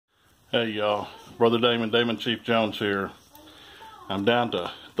Hey y'all, Brother Daymond Chief Jones here. I'm down to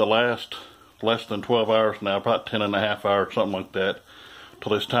the less than 12 hours now, about 10 and a half hours, something like that,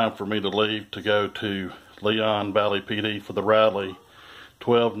 till it's time for me to leave to go to Leon Valley PD for the rally,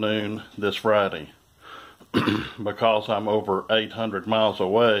 12 noon this Friday. Because I'm over 800 miles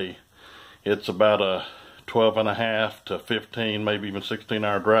away, it's about a 12 and a half to 15, maybe even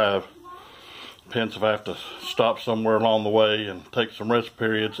 16-hour drive. Depends if I have to stop somewhere along the way and take some rest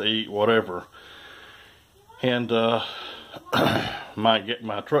periods, eat, whatever. And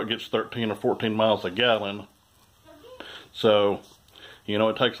my truck gets 13 or 14 miles a gallon. So, you know,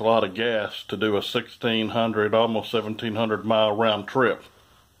 it takes a lot of gas to do a 1,600, almost 1,700 mile round trip.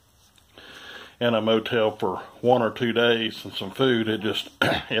 And a motel for 1 or 2 days and some food,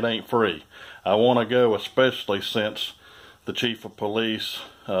 it ain't free. I want to go, especially since the chief of police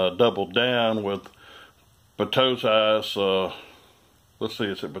doubled down with Batozai's, let's see,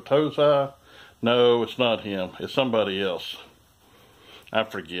 is it Batozai? No, it's not him. It's somebody else. I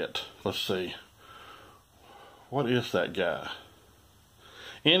forget. Let's see. What is that guy?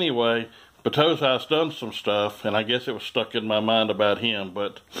 Anyway, Batozai's done some stuff, and I guess it was stuck in my mind about him,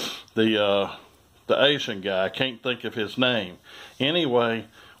 but the Asian guy, I can't think of his name. Anyway,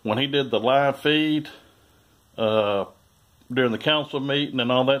 when he did the live feed, during the council meeting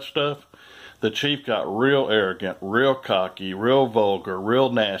and all that stuff, the chief got real arrogant, real cocky, real vulgar, real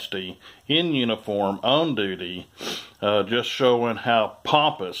nasty, in uniform, on duty, just showing how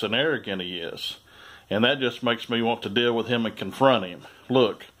pompous and arrogant he is. And that just makes me want to deal with him and confront him.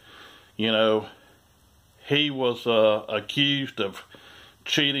 Look, you know, he was accused of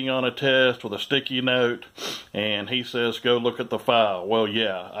cheating on a test with a sticky note, and he says, go look at the file. Well,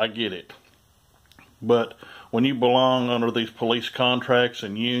 yeah, I get it. But when you belong under these police contracts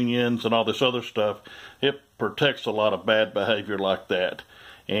and unions and all this other stuff, it protects a lot of bad behavior like that.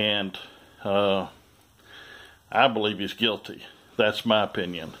 And I believe he's guilty. That's my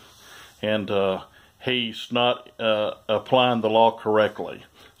opinion. And he's not applying the law correctly.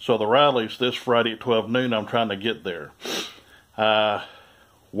 So the rally's this Friday at 12 noon. I'm trying to get there. I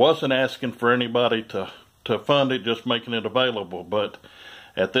wasn't asking for anybody to fund it, just making it available. But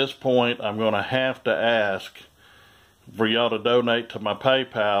at this point, I'm going to have to ask for y'all to donate to my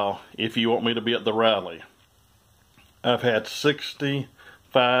PayPal if you want me to be at the rally. I've had $65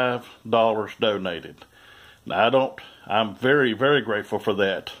 donated. Now, I'm very, very grateful for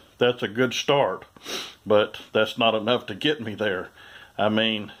that. That's a good start, but that's not enough to get me there. I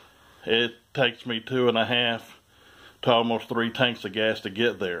mean, it takes me 2.5 to almost 3 tanks of gas to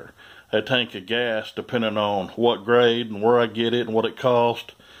get there. A tank of gas, depending on what grade and where I get it and what it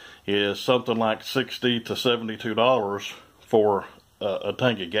costs, is something like $60 to $72 for a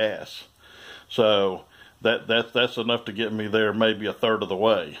tank of gas. So that's enough to get me there maybe a third of the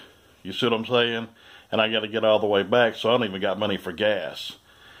way. You see what I'm saying? And I got to get all the way back, so I don't even got money for gas.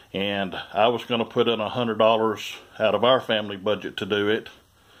 And I was going to put in $100 out of our family budget to do it.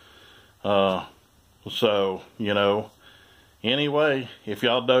 So, you know, anyway, if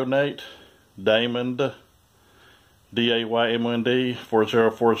y'all donate, Daymond, Daymond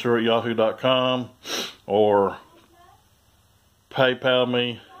 4040 at yahoo.com, or PayPal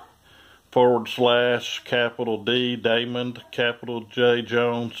me / capital D Daymond, capital J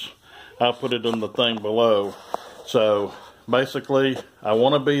Jones. I'll put it in the thing below. So basically, I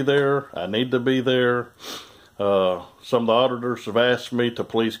want to be there. I need to be there. Some of the auditors have asked me to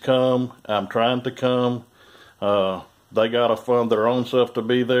please come. I'm trying to come. They got to fund their own stuff to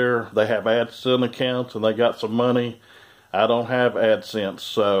be there. They have AdSense accounts and they got some money. I don't have AdSense,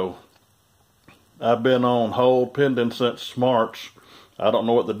 so I've been on hold pending since March. I don't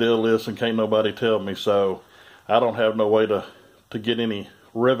know what the deal is and can't nobody tell me, so I don't have no way to get any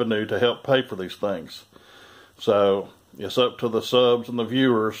revenue to help pay for these things. So it's up to the subs and the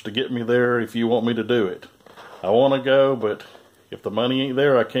viewers to get me there if you want me to do it. I want to go, but if the money ain't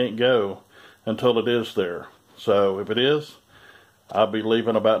there, I can't go until it is there. So if it is, I'll be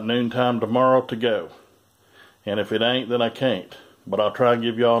leaving about noontime tomorrow to go. And if it ain't, then I can't. But I'll try and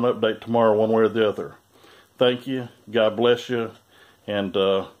give y'all an update tomorrow one way or the other. Thank you. God bless you. And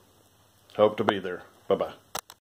hope to be there. Bye-bye.